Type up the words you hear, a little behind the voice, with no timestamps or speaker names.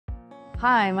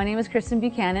Hi, my name is Kristen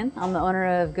Buchanan. I'm the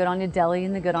owner of Good On Ya Deli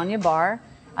and the Good On Ya Bar.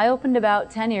 I opened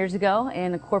about 10 years ago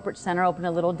in a corporate center, opened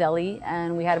a little deli,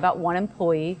 and we had about 1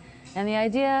 employee. And the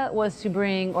idea was to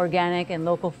bring organic and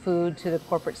local food to the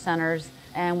corporate centers.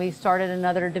 And we started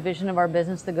another division of our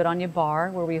business, the Good On Ya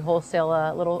Bar, where we wholesale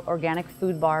a little organic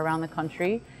food bar around the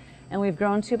country. And we've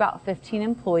grown to about 15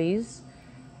 employees.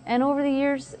 And over the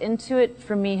years, Intuit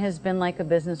for me has been like a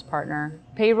business partner.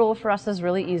 Payroll for us is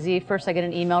really easy. First, I get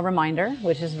an email reminder,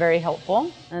 which is very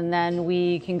helpful. And then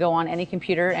we can go on any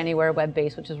computer, anywhere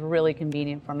web-based, which is really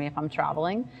convenient for me if I'm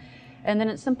traveling. And then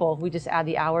it's simple. We just add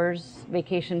the hours,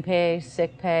 vacation pay,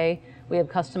 sick pay. We have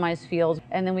customized fields.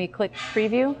 And then we click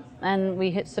preview and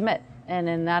we hit submit. And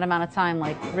in that amount of time,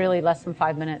 like really less than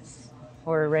 5 minutes,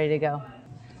 we're ready to go.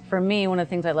 For me, one of the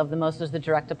things I love the most is the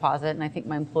direct deposit, and I think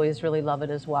my employees really love it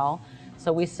as well.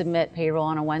 So we submit payroll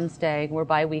on a Wednesday, we're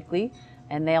bi-weekly,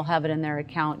 and they'll have it in their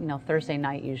account, Thursday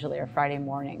night usually, or Friday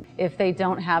morning. If they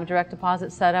don't have direct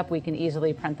deposit set up, we can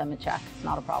easily print them a check. It's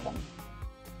not a problem.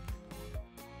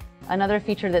 Another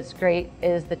feature that's great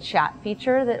is the chat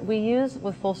feature that we use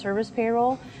with full service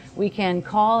payroll. We can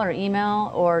call or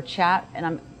email or chat, and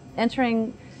I'm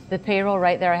entering the payroll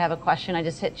right there. I have a question, I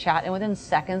just hit chat, and within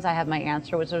seconds I have my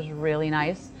answer, which is really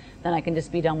nice. Then I can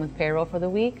just be done with payroll for the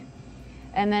week.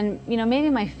 And then, maybe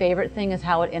my favorite thing is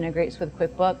how it integrates with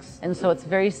QuickBooks. And so it's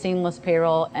very seamless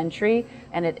payroll entry,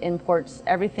 and it imports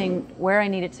everything where I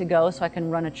need it to go so I can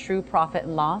run a true profit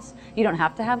and loss. You don't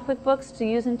have to have QuickBooks to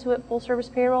use Intuit full service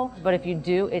payroll, but if you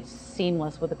do, it's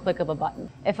seamless with a click of a button.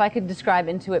 If I could describe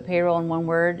Intuit Payroll in one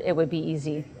word, it would be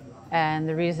easy. And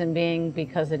the reason being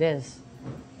because it is.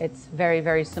 It's very,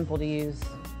 very simple to use.